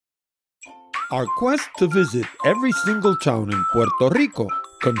Our quest to visit every single town in Puerto Rico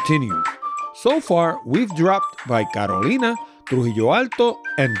continues. So far, we've dropped by Carolina, Trujillo Alto,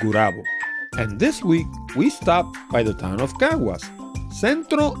 and Gurabo. And this week, we stopped by the town of Caguas,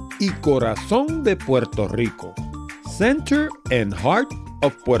 centro y corazón de Puerto Rico, center and heart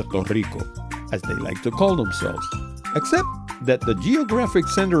of Puerto Rico, as they like to call themselves. Except that the geographic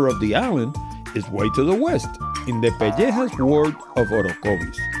center of the island is way to the west, in the Pellejas ward of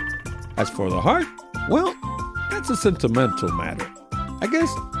Orocovis. As for the heart, well, that's a sentimental matter. I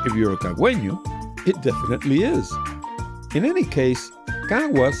guess if you're a Cagüeño, it definitely is. In any case,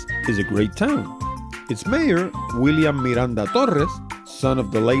 Caguas is a great town. Its mayor, William Miranda Torres, son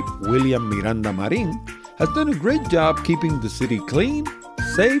of the late William Miranda Marín, has done a great job keeping the city clean,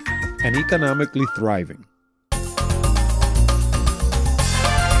 safe, and economically thriving.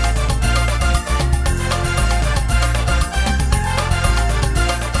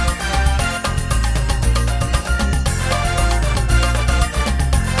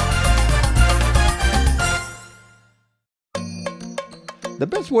 The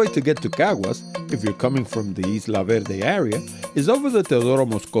best way to get to Caguas, if you're coming from the Isla Verde area, is over the Teodoro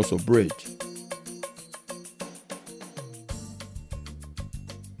Moscoso Bridge.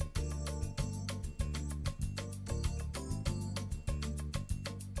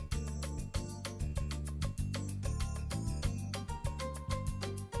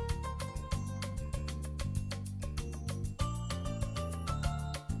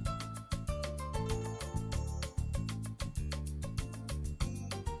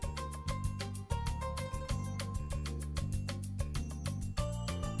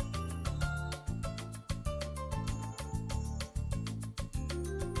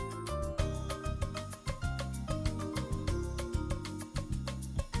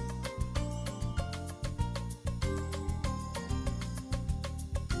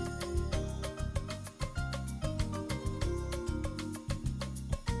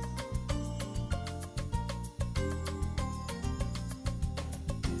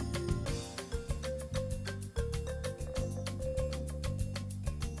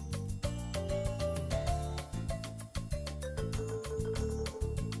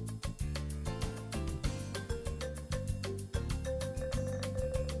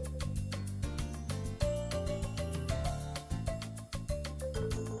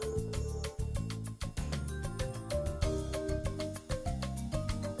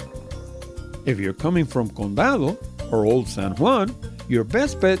 If you're coming from Condado or Old San Juan, your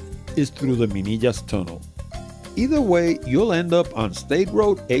best bet is through the Minillas Tunnel. Either way, you'll end up on State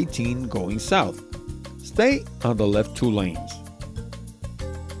Road 18 going south. Stay on the left 2 lanes.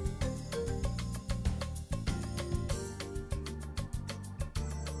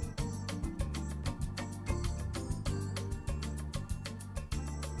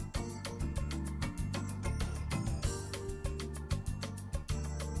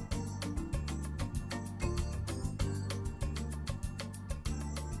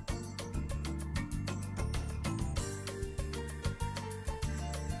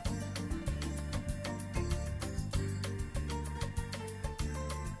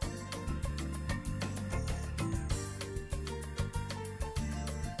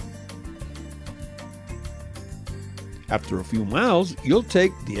 After a few miles, you'll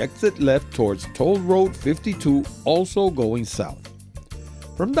take the exit left towards Toll Road 52, also going south.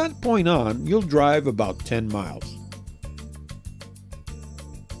 From that point on, you'll drive about 10 miles.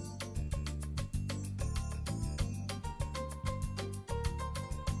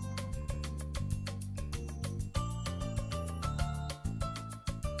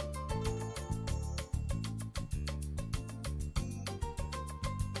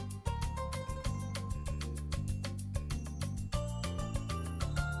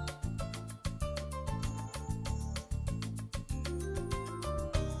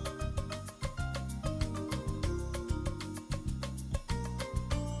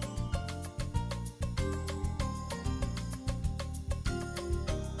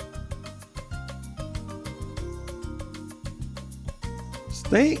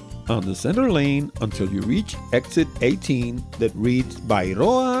 Stay on the center lane until you reach exit 18 that reads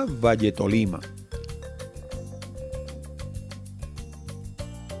Bairoa Valle Tolima.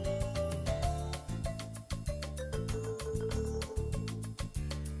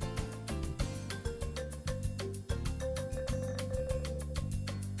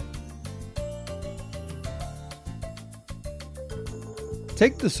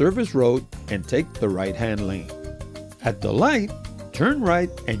 Take the service road and take the right-hand lane. At the light, turn right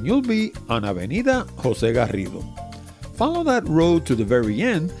and you'll be on Avenida José Garrido. Follow that road to the very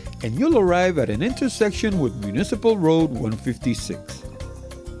end and you'll arrive at an intersection with Municipal Road 156.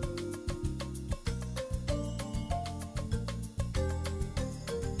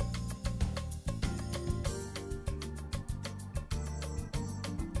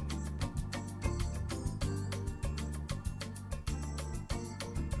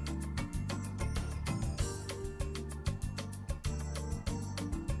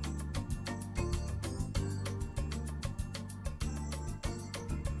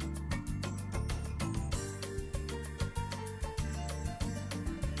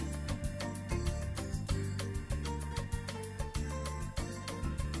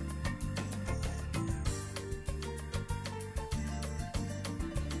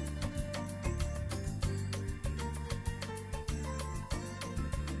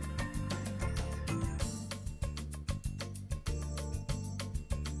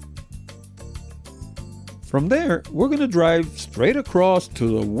 From there, we're going to drive straight across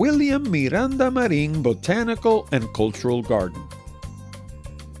to the William Miranda Marín Botanical and Cultural Garden.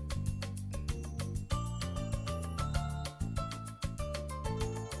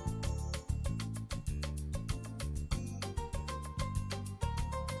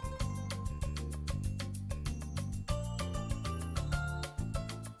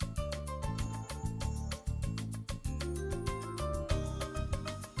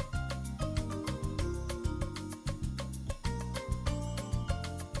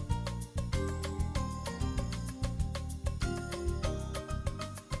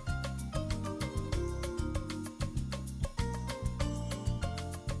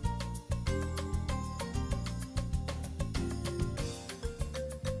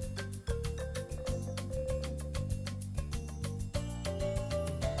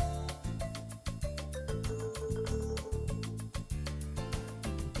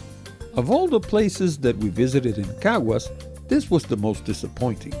 Of all the places that we visited in Caguas, this was the most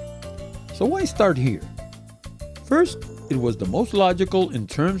disappointing. So why start here? First, it was the most logical in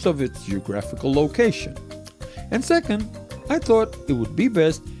terms of its geographical location. And second, I thought it would be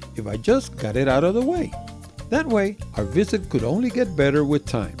best if I just got it out of the way. That way, our visit could only get better with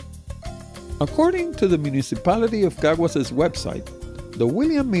time. According to the Municipality of Caguas' website, the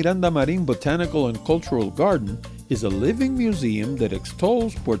William Miranda Marín Botanical and Cultural Garden is a living museum that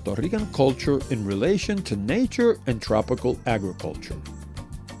extols Puerto Rican culture in relation to nature and tropical agriculture.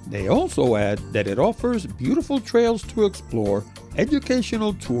 They also add that it offers beautiful trails to explore,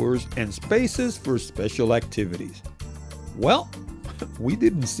 educational tours, and spaces for special activities. Well, we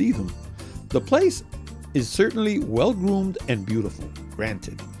didn't see them. The place is certainly well-groomed and beautiful,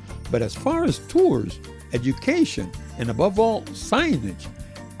 granted. But as far as tours, education, and above all, signage,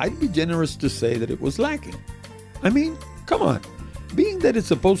 I'd be generous to say that it was lacking. I mean, come on, being that it's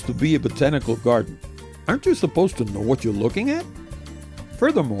supposed to be a botanical garden, aren't you supposed to know what you're looking at?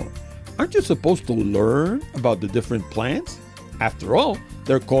 Furthermore, aren't you supposed to learn about the different plants? After all,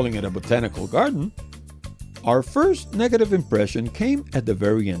 they're calling it a botanical garden. Our first negative impression came at the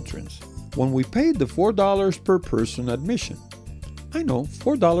very entrance, when we paid the $4 per person admission. I know,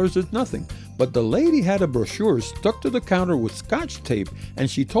 $4 is nothing, but the lady had a brochure stuck to the counter with scotch tape, and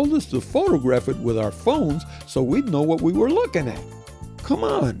she told us to photograph it with our phones so we'd know what we were looking at. Come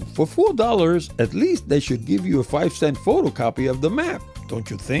on, for $4, at least they should give you a 5-cent photocopy of the map, don't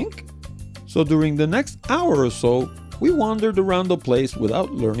you think? So during the next hour or so, we wandered around the place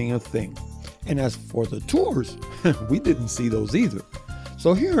without learning a thing. And as for the tours, we didn't see those either.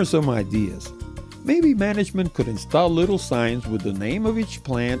 So here are some ideas. Maybe management could install little signs with the name of each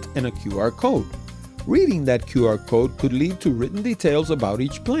plant and a QR code. Reading that QR code could lead to written details about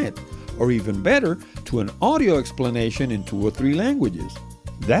each plant, or even better, to an audio explanation in 2 or 3 languages.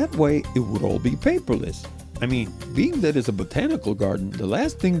 That way, it would all be paperless. I mean, being that it's a botanical garden, the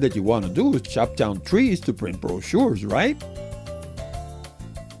last thing that you want to do is chop down trees to print brochures, right?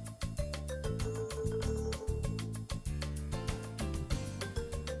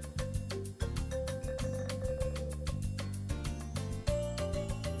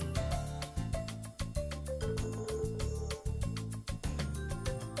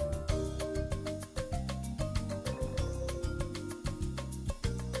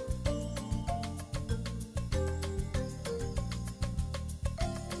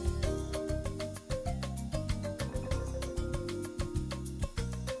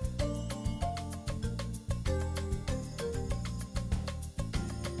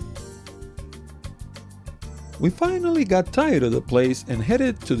 We finally got tired of the place and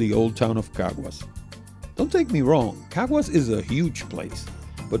headed to the old town of Caguas. Don't take me wrong, Caguas is a huge place,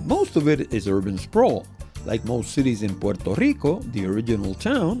 but most of it is urban sprawl. Like most cities in Puerto Rico, the original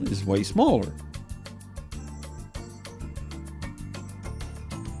town is way smaller.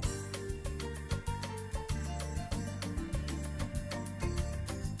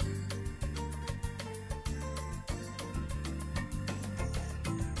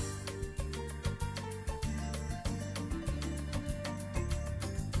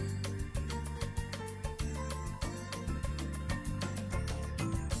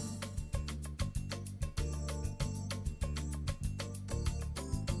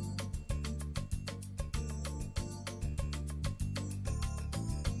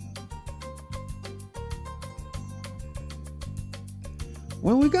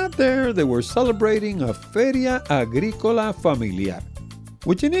 When we got there, they were celebrating a Feria Agrícola Familiar,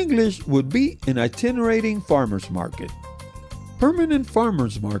 which in English would be an itinerating farmers market. Permanent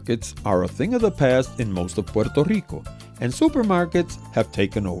farmers markets are a thing of the past in most of Puerto Rico, and supermarkets have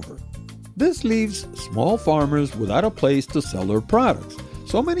taken over. This leaves small farmers without a place to sell their products,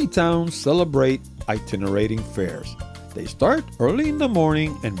 so many towns celebrate itinerating fairs. They start early in the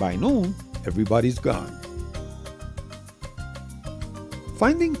morning and by noon, everybody's gone.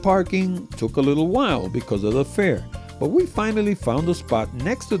 Finding parking took a little while because of the fair, but we finally found a spot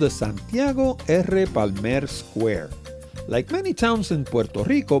next to the Santiago R. Palmer Square. Like many towns in Puerto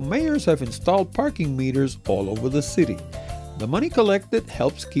Rico, mayors have installed parking meters all over the city. The money collected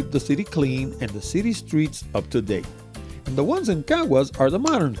helps keep the city clean and the city streets up to date. And the ones in Caguas are the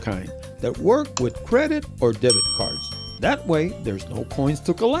modern kind that work with credit or debit cards. That way, there's no coins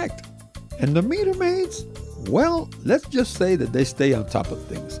to collect. And the meter maids? Well, let's just say that they stay on top of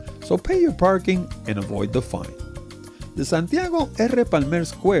things, so pay your parking and avoid the fine. The Santiago R. Palmer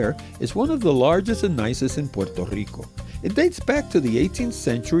Square is one of the largest and nicest in Puerto Rico. It dates back to the 18th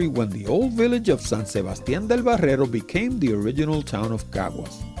century when the old village of San Sebastián del Barrero became the original town of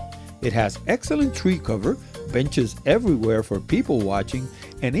Caguas. It has excellent tree cover, benches everywhere for people watching,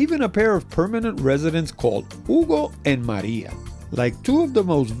 and even a pair of permanent residents called Hugo and Maria, like two of the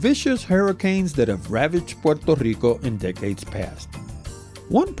most vicious hurricanes that have ravaged Puerto Rico in decades past.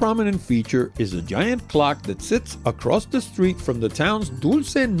 One prominent feature is a giant clock that sits across the street from the town's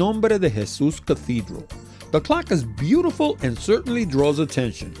Dulce Nombre de Jesús Cathedral. The clock is beautiful and certainly draws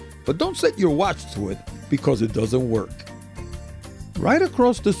attention, but don't set your watch to it because it doesn't work. Right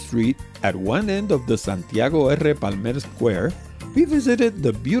across the street, at one end of the Santiago R. Palmer Square, we visited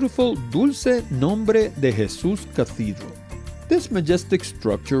the beautiful Dulce Nombre de Jesús Cathedral. This majestic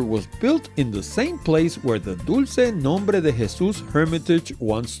structure was built in the same place where the Dulce Nombre de Jesús Hermitage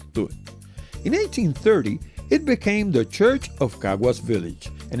once stood. In 1830, it became the Church of Caguas Village,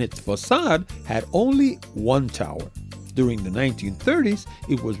 and its facade had only one tower. During the 1930s,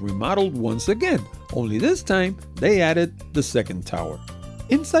 it was remodeled once again, only this time they added the second tower.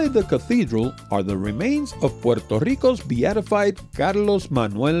 Inside the cathedral are the remains of Puerto Rico's beatified Carlos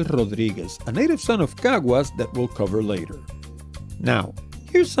Manuel Rodríguez, a native son of Caguas that we'll cover later. Now,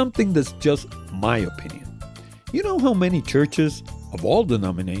 here's something that's just my opinion. You know how many churches of all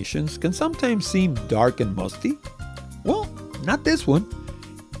denominations can sometimes seem dark and musty? Well, not this one.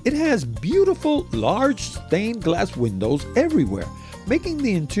 It has beautiful, large stained glass windows everywhere, making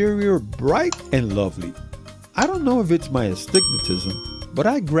the interior bright and lovely. I don't know if it's my astigmatism, but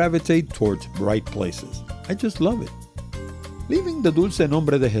I gravitate towards bright places. I just love it. Leaving the Dulce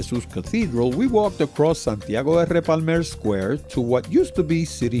Nombre de Jesús Cathedral, we walked across Santiago R. Palmer Square to what used to be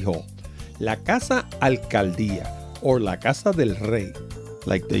City Hall, La Casa Alcaldía, or La Casa del Rey,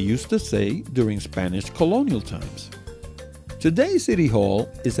 like they used to say during Spanish colonial times. Today, City Hall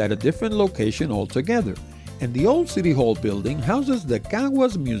is at a different location altogether, and the old City Hall building houses the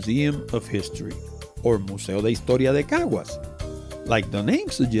Caguas Museum of History, or Museo de Historia de Caguas. Like the name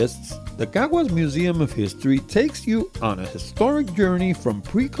suggests, the Caguas Museum of History takes you on a historic journey from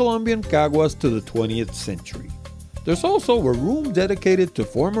pre-Columbian Caguas to the 20th century. There's also a room dedicated to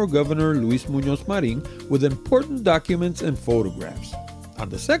former Governor Luis Muñoz Marín with important documents and photographs. On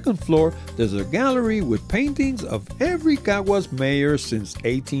the second floor, there's a gallery with paintings of every Caguas mayor since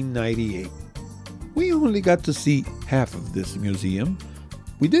 1898. We only got to see half of this museum.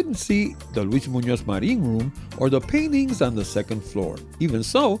 We didn't see the Luis Muñoz Marín room or the paintings on the second floor. Even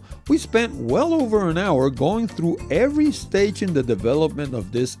so, we spent well over an hour going through every stage in the development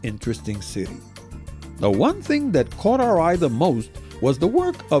of this interesting city. The one thing that caught our eye the most was the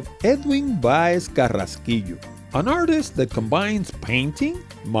work of Edwin Baez Carrasquillo, an artist that combines painting,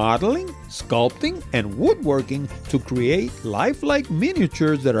 modeling, sculpting, and woodworking to create lifelike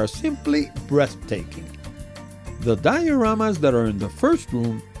miniatures that are simply breathtaking. The dioramas that are in the first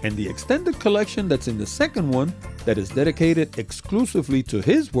room and the extended collection that's in the second one that is dedicated exclusively to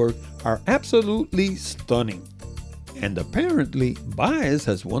his work are absolutely stunning. And apparently, Baez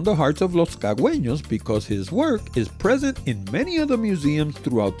has won the hearts of los Cagüeños because his work is present in many other museums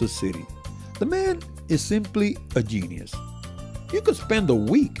throughout the city. The man is simply a genius. You could spend a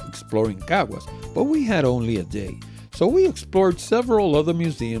week exploring Caguas, but we had only a day. So we explored several other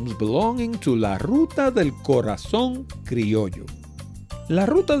museums belonging to La Ruta del Corazón Criollo. La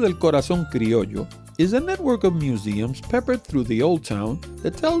Ruta del Corazón Criollo is a network of museums peppered through the old town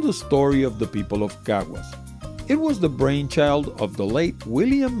that tell the story of the people of Caguas. It was the brainchild of the late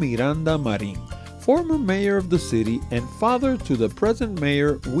William Miranda Marín, former mayor of the city and father to the present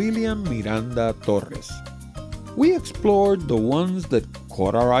mayor William Miranda Torres. We explored the ones that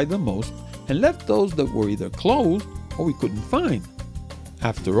caught our eye the most and left those that were either closed or we couldn't find.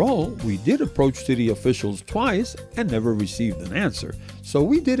 After all, we did approach city officials twice and never received an answer, so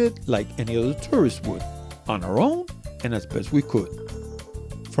we did it like any other tourist would, on our own and as best we could.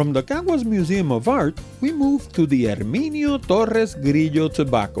 From the Caguas Museum of Art, we moved to the Herminio Torres Grillo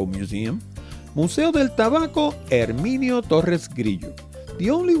Tobacco Museum, Museo del Tabaco Herminio Torres Grillo, the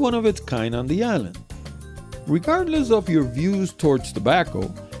only one of its kind on the island. Regardless of your views towards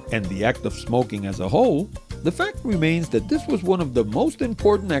tobacco and the act of smoking as a whole, the fact remains that this was one of the most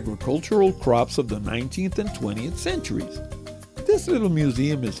important agricultural crops of the 19th and 20th centuries. This little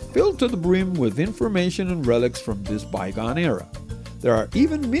museum is filled to the brim with information and relics from this bygone era. There are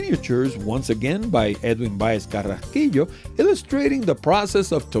even miniatures, once again by Edwin Baez Carrasquillo, illustrating the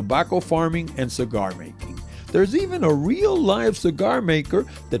process of tobacco farming and cigar making. There's even a real live cigar maker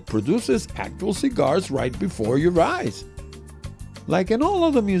that produces actual cigars right before your eyes. Like in all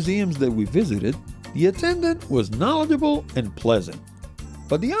other museums that we visited, the attendant was knowledgeable and pleasant.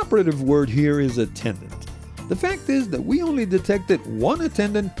 But the operative word here is attendant. The fact is that we only detected one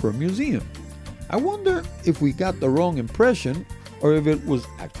attendant per museum. I wonder if we got the wrong impression or if it was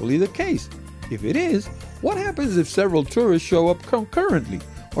actually the case. If it is, what happens if several tourists show up concurrently,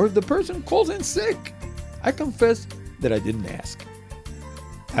 or if the person calls in sick? I confess that I didn't ask.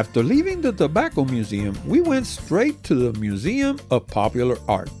 After leaving the Tobacco Museum, we went straight to the Museum of Popular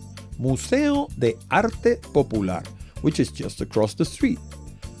Art, Museo de Arte Popular, which is just across the street.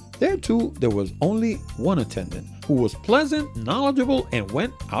 There too, there was only one attendant, who was pleasant, knowledgeable, and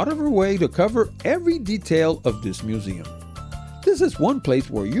went out of her way to cover every detail of this museum. This is one place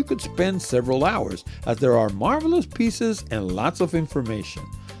where you could spend several hours, as there are marvelous pieces and lots of information.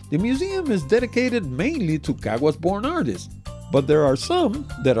 The museum is dedicated mainly to Caguas-born artists, but there are some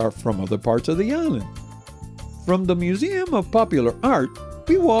that are from other parts of the island. From the Museum of Popular Art,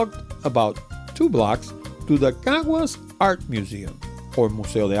 we walked about 2 blocks to the Caguas Art Museum, or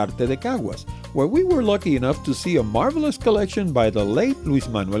Museo de Arte de Caguas, where we were lucky enough to see a marvelous collection by the late Luis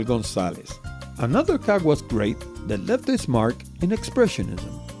Manuel Gonzalez, another Caguas great that left its mark in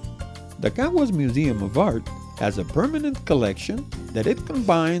Expressionism. The Caguas Museum of Art has a permanent collection that it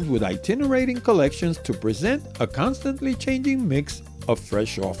combines with itinerating collections to present a constantly changing mix of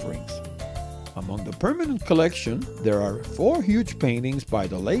fresh offerings. Among the permanent collection, there are 4 huge paintings by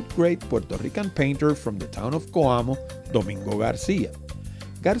the late great Puerto Rican painter from the town of Coamo, Domingo Garcia.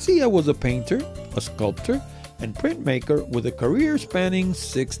 Garcia was a painter, a sculptor, and printmaker with a career spanning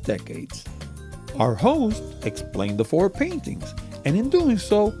 6 decades. Our host explained the 4 paintings, and in doing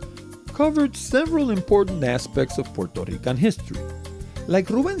so, covered several important aspects of Puerto Rican history. Like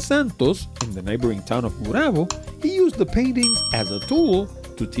Ruben Santos in the neighboring town of Gurabo, he used the paintings as a tool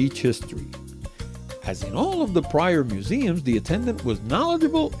to teach history. As in all of the prior museums, the attendant was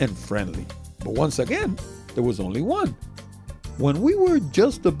knowledgeable and friendly, but once again, there was only one. When we were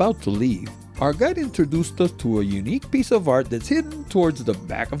just about to leave, our guide introduced us to a unique piece of art that's hidden towards the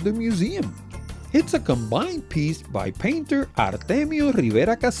back of the museum. It's a combined piece by painter Artemio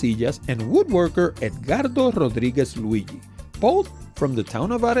Rivera Casillas and woodworker Edgardo Rodríguez Luigi, both from the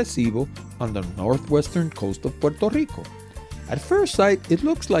town of Arecibo on the northwestern coast of Puerto Rico. At first sight, it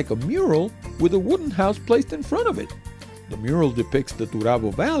looks like a mural with a wooden house placed in front of it. The mural depicts the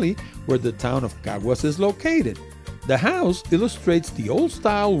Turabo Valley, where the town of Caguas is located. The house illustrates the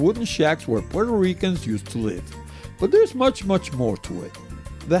old-style wooden shacks where Puerto Ricans used to live. But there's much more to it.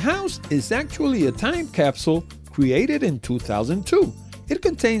 The house is actually a time capsule created in 2002. It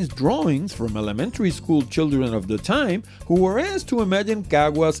contains drawings from elementary school children of the time who were asked to imagine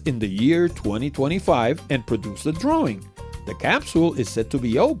Caguas in the year 2025 and produce a drawing. The capsule is set to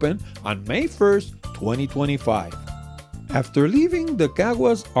be open on May 1st, 2025. After leaving the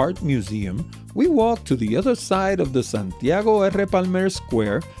Caguas Art Museum, we walked to the other side of the Santiago R. Palmer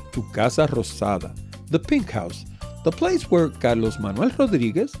Square to Casa Rosada, the Pink House, the place where Carlos Manuel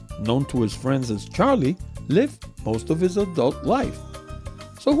Rodríguez, known to his friends as Charlie, lived most of his adult life.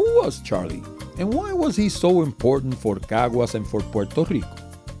 So who was Charlie, and why was he so important for Caguas and for Puerto Rico?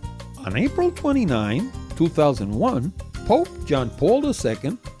 On April 29, 2001, Pope John Paul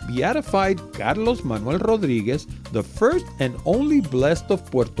II beatified Carlos Manuel Rodríguez, the first and only blessed of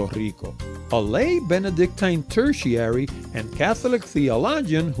Puerto Rico, a lay Benedictine tertiary and Catholic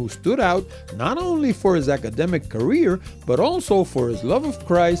theologian who stood out not only for his academic career, but also for his love of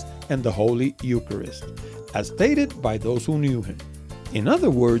Christ and the Holy Eucharist, as stated by those who knew him. In other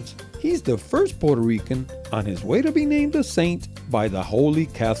words, he's the first Puerto Rican on his way to be named a saint by the Holy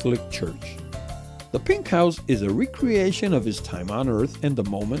Catholic Church. The Pink House is a recreation of his time on earth and the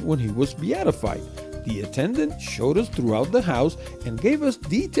moment when he was beatified. The attendant showed us throughout the house and gave us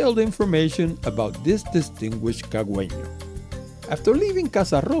detailed information about this distinguished Cagueño. After leaving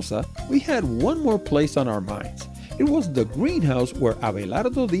Casa Rosa, we had one more place on our minds. It was the greenhouse where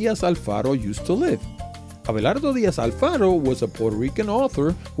Abelardo Díaz Alfaro used to live. Abelardo Díaz Alfaro was a Puerto Rican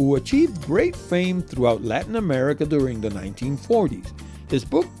author who achieved great fame throughout Latin America during the 1940s. His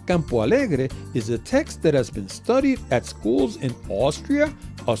book, Campo Alegre, is a text that has been studied at schools in Austria,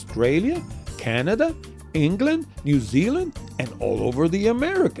 Australia, Canada, England, New Zealand, and all over the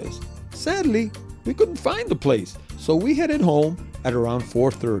Americas. Sadly, we couldn't find the place, so we headed home at around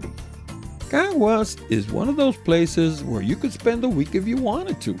 4:30. Caguas is one of those places where you could spend a week if you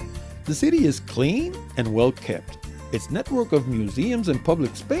wanted to. The city is clean and well kept. Its network of museums and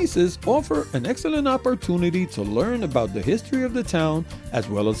public spaces offer an excellent opportunity to learn about the history of the town as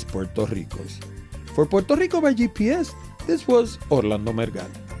well as Puerto Rico's. For Puerto Rico by GPS, this was Orlando Mergal.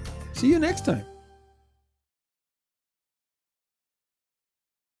 See you next time.